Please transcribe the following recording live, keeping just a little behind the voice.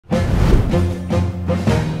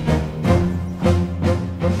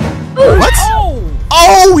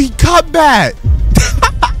that?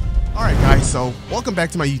 Alright guys, so welcome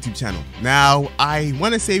back to my YouTube channel. Now, I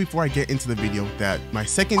want to say before I get into the video that my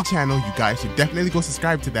second channel, you guys should definitely go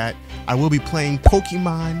subscribe to that. I will be playing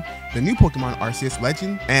Pokemon, the new Pokemon Arceus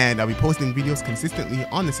Legend, and I'll be posting videos consistently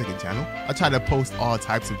on the second channel. I'll try to post all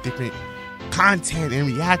types of different content and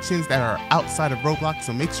reactions that are outside of Roblox,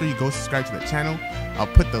 so make sure you go subscribe to the channel. I'll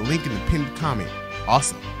put the link in the pinned comment.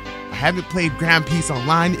 Also, I haven't played Grand Peace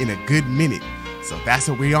Online in a good minute, so that's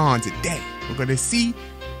what we're on today. We're gonna see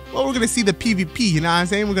the PvP, you know what I'm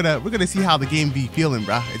saying? We're gonna see how the game be feeling,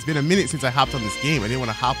 bruh. It's been a minute since I hopped on this game. I didn't want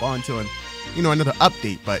to hop on to another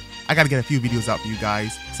update, but I gotta get a few videos out for you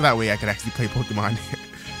guys, so that way I can actually play Pokemon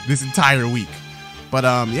this entire week. But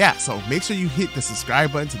yeah, so make sure you hit the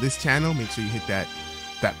subscribe button to this channel. Make sure you hit that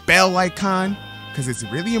bell icon, because it's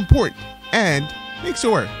really important. And make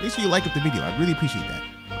sure you like up the video. I'd really appreciate that.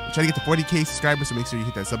 I'm trying to get to 40K subscribers, so make sure you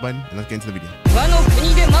hit that sub button, and let's get into the video.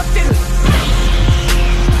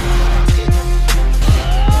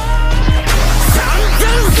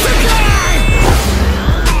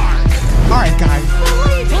 Alright guys,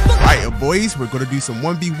 alright boys, we're gonna do some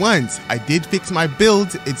 1v1s. I did fix my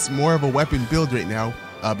build. It's more of a weapon build right now.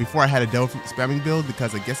 Before I had a Devil Fruit spamming build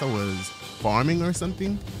because I guess I was farming or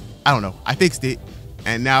something. I don't know, I fixed it.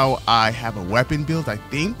 And now I have a weapon build, I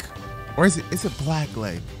think. Or is it black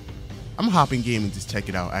leg? I'm gonna hop in game and just check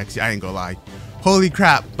it out. Actually, I ain't gonna lie. Holy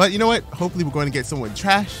crap. But you know what? Hopefully we're going to get someone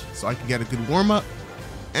trash so I can get a good warm up.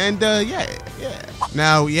 And yeah.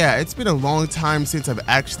 Now, yeah, it's been a long time since I've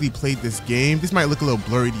actually played this game. This might look a little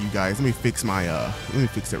blurry to you guys. Let me fix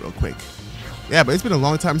it real quick. Yeah, but it's been a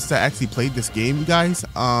long time since I actually played this game, you guys.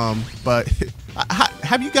 But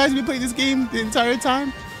have you guys been playing this game the entire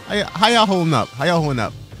time? How y'all holding up?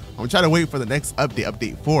 I'm trying to wait for the next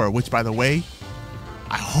update 4, which by the way,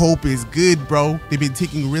 I hope is good, bro. They've been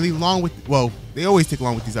taking really long with, well, they always take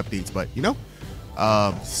long with these updates, but you know.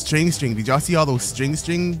 String. Did y'all see all those string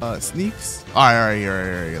sneaks? All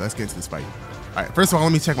right. Let's get into this fight. All right. First of all,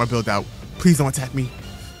 let me check my build out. Please don't attack me.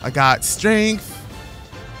 I got strength.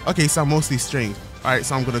 Okay, so I'm mostly strength. All right,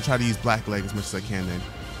 so I'm gonna try to use black leg as much as I can then.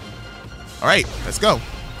 All right, let's go.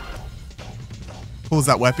 Pulls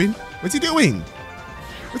that weapon. What's he doing?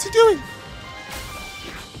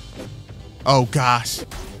 Oh gosh.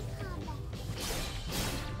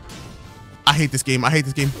 I hate this game.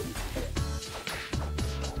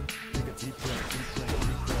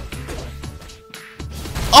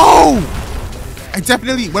 Oh!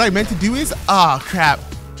 What I meant to do is, crap.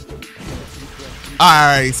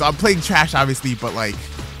 Alright, so I'm playing trash obviously, but like,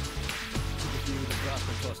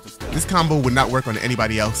 this combo would not work on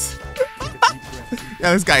anybody else.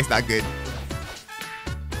 Yeah, this guy's not good.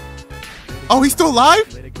 Oh, he's still alive?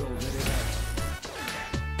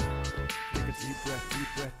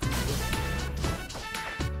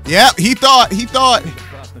 Yeah, he thought.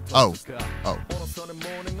 Oh.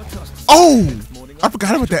 I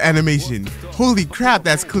forgot about that animation. Holy crap,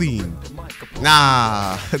 that's clean.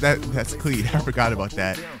 Nah, that's clean. I forgot about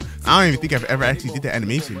that. I don't even think I've ever actually did the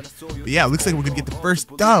animation. But yeah, it looks like we're gonna get the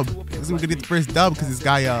first dub. Because this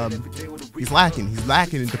guy, he's lacking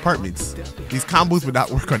in departments. These combos would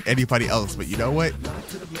not work on anybody else. But you know what?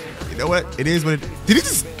 It is what it. Did he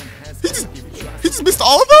just missed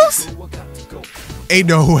all of those? Ain't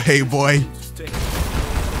no way, boy.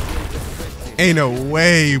 Ain't no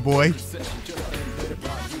way, boy.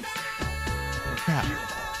 Crap.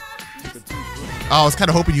 Oh, I was kind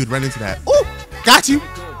of hoping you'd run into that. Oh, got you.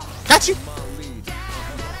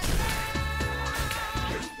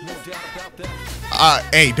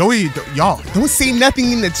 Hey, y'all don't say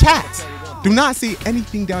nothing in the chat. Do not say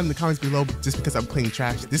anything down in the comments below just because I'm playing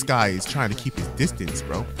trash. This guy is trying to keep his distance,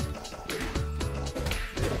 bro.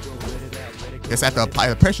 Guess I have to apply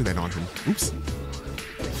the pressure then on him. Oops.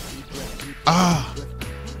 Ah,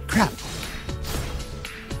 crap.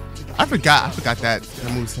 I forgot that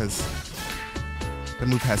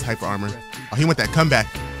move has hyper armor. Oh, he went that comeback.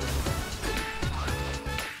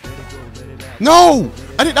 No!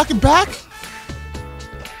 I didn't knock him back?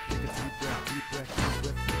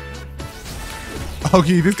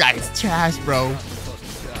 Okay, this guy is trash, bro.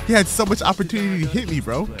 He had so much opportunity to hit me,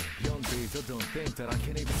 bro.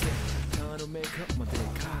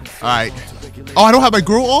 Alright. Oh, I don't have my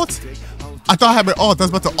grow ult? I thought I had my ult. I was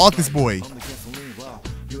about to ult this boy.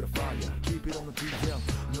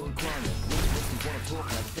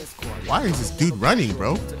 Why is this dude running,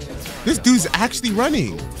 bro? This dude's actually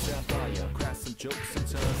running.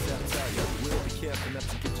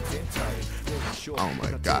 Oh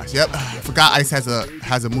my gosh. Yep. I forgot Ice has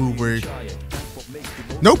a move where.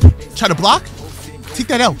 Nope. Try to block. Take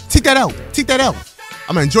that out.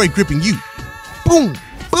 I'm gonna enjoy gripping you. Boom.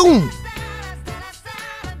 Boom.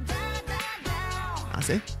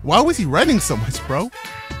 Why was he running so much, bro?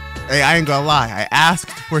 Hey, I ain't gonna lie. I asked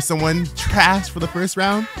for someone trash for the first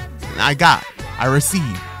round, and I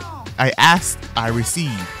received. I asked, I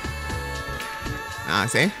received. Know what I'm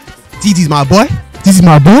saying? GG's my boy. GG's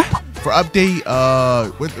my boy. For update,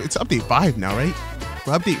 it's update 5 now, right?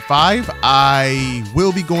 For update 5, I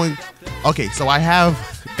will be going. Okay, so I have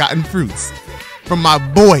gotten fruits from my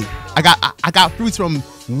boy. I got fruits from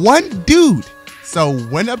one dude. So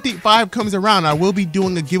when update 5 comes around, I will be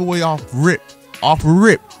doing a giveaway off rip.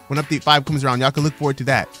 When update 5 comes around, y'all can look forward to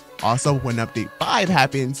that. Also, when update 5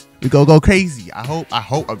 happens, we go crazy. I hope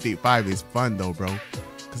update 5 is fun though, bro.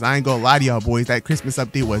 Cause I ain't gonna lie to y'all boys, that Christmas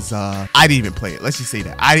update was I didn't even play it. Let's just say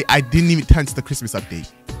that. I didn't even touch the Christmas update.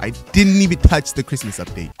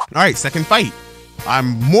 All right, second fight.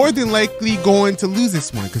 I'm more than likely going to lose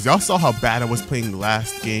this one because y'all saw how bad I was playing the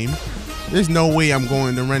last game. There's no way I'm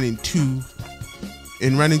going to run into two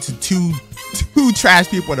trash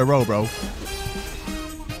people in a row, bro.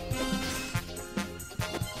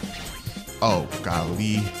 Oh,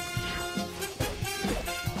 golly.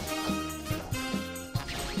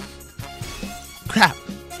 Crap.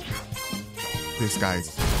 This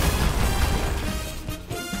guy's.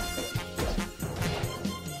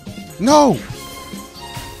 No.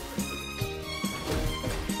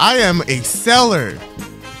 I am a seller.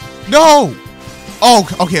 No. Oh,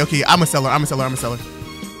 okay. I'm a seller. I'm selling.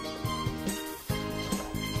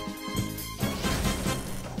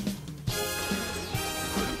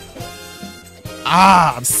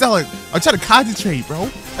 I'm trying to concentrate, bro.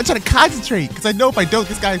 Because I know if I don't,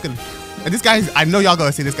 this guy's gonna. And this guy's. I know y'all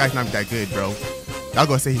gonna say this guy's not that good, bro. Y'all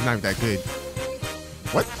gonna say he's not that good.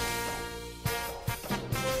 What?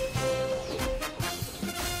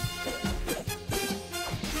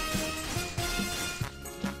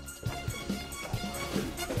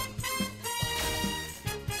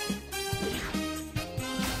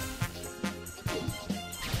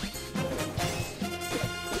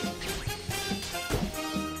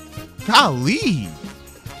 Golly.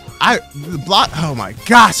 Block. Oh my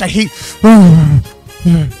gosh, I hate.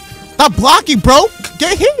 Stop blocking, bro.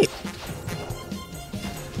 Get hit.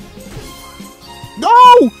 No,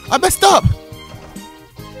 I messed up.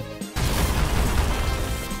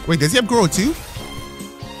 Wait, does he have grow too?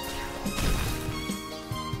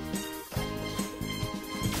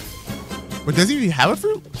 But does he even have a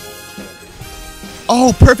fruit?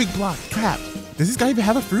 Oh, perfect block. Crap. Does this guy even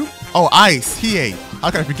have a fruit? Oh, ice. He ate.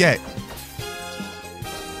 How can I forget?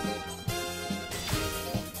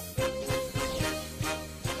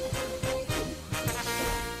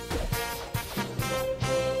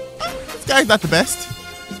 This guy's not the best.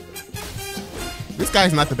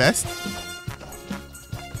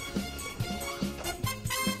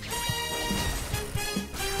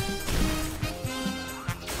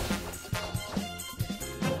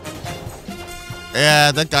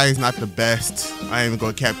 Yeah, that guy is not the best. I ain't even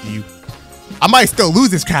gonna cap you. I might still lose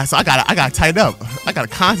this crap, so I gotta tighten up. I gotta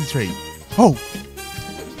concentrate. Oh.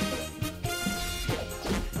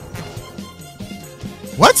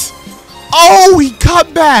 What? Oh, he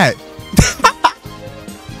cut back.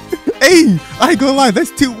 Hey, I ain't gonna lie, that's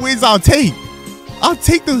 2 wins I'll take. I'll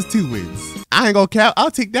take those 2 wins. I ain't gonna cap. I'll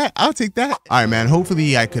take that. All right, man.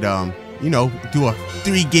 Hopefully I could, you know, do a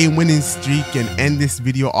 3-game winning streak and end this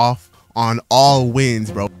video off on all wins,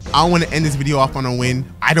 bro. I don't want to end this video off on a win.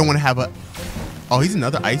 I don't want to have a. Oh, he's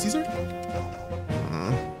another ice user?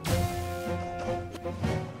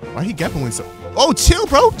 Why he gapping so? Oh, chill,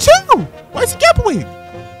 bro. Chill. Why is he gapping?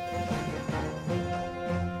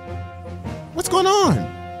 What's going on?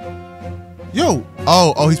 Yo.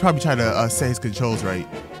 Oh, he's probably trying to set his controls right.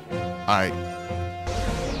 All right,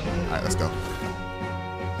 let's go.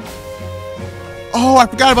 Oh, I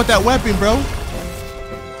forgot about that weapon, bro.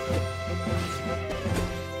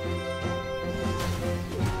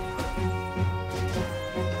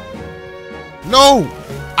 No,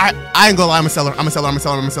 I ain't gonna lie, I'm a seller.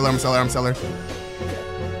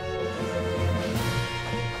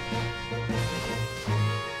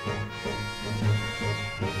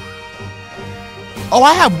 Oh,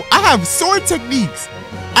 I have sword techniques.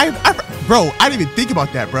 Bro, I didn't even think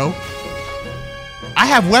about that, bro. I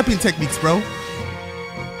have weapon techniques, bro.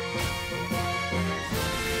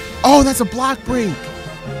 Oh, that's a block break.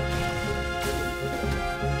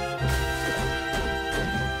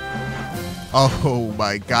 Oh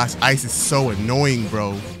my gosh, ice is so annoying,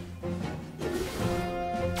 bro.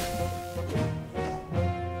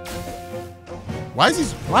 Why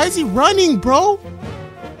is he running, bro?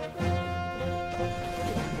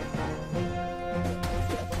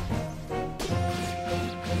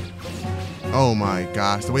 Oh my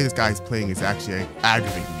gosh, the way this guy's playing is actually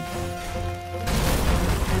aggravating me.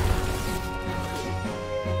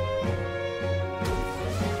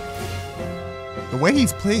 The way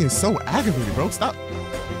he's playing is so aggravating, bro. Stop.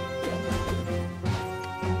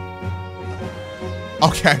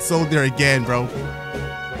 Okay, I sold there again, bro.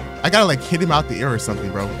 I gotta like hit him out the air or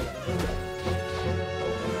something, bro.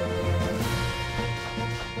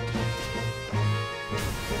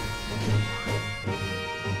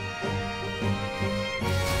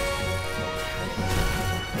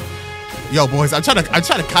 Yo, boys, I'm trying to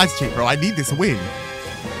concentrate, bro. I need this win.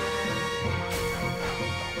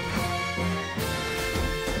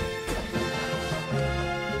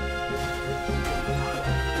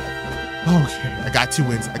 Okay, I got 2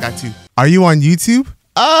 wins. I got 2. Are you on YouTube?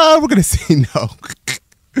 We're gonna say no. All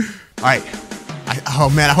right. Oh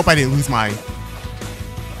man, I hope I didn't lose my.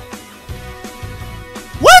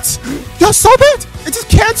 What? Yo, so bad? It just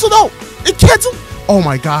canceled out. It canceled. Oh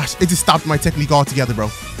my gosh, it just stopped my technique altogether, bro.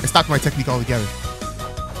 It stopped my technique altogether.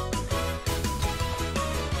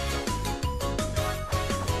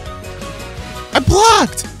 I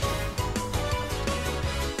blocked.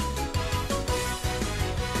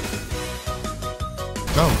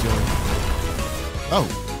 Go, Joey. Oh.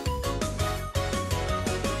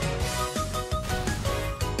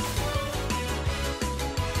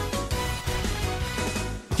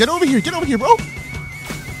 Get over here, bro.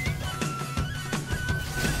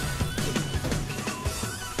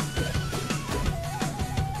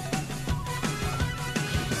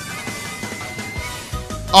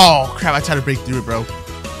 Oh crap, I tried to break through it, bro.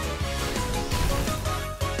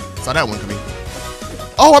 Saw that one coming.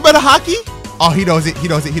 Oh, I'm at a hockey? Oh, he knows it. He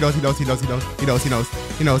knows. All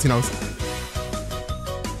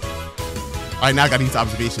right, now I gotta use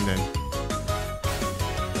observation then.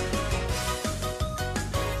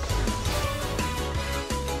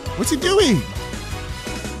 What's he doing?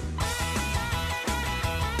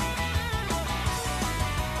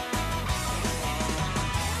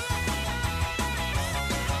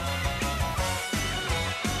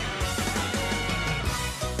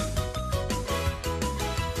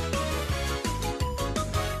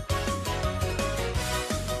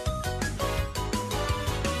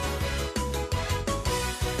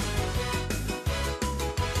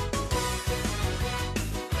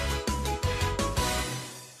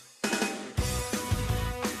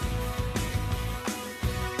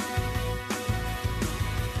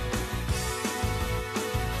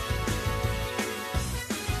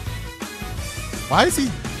 Why is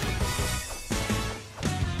he?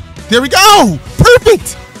 There we go!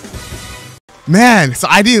 Perfect! Man, so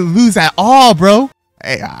I didn't lose at all, bro.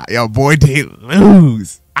 Hey, yo, boy, didn't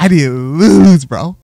lose. I didn't lose, bro.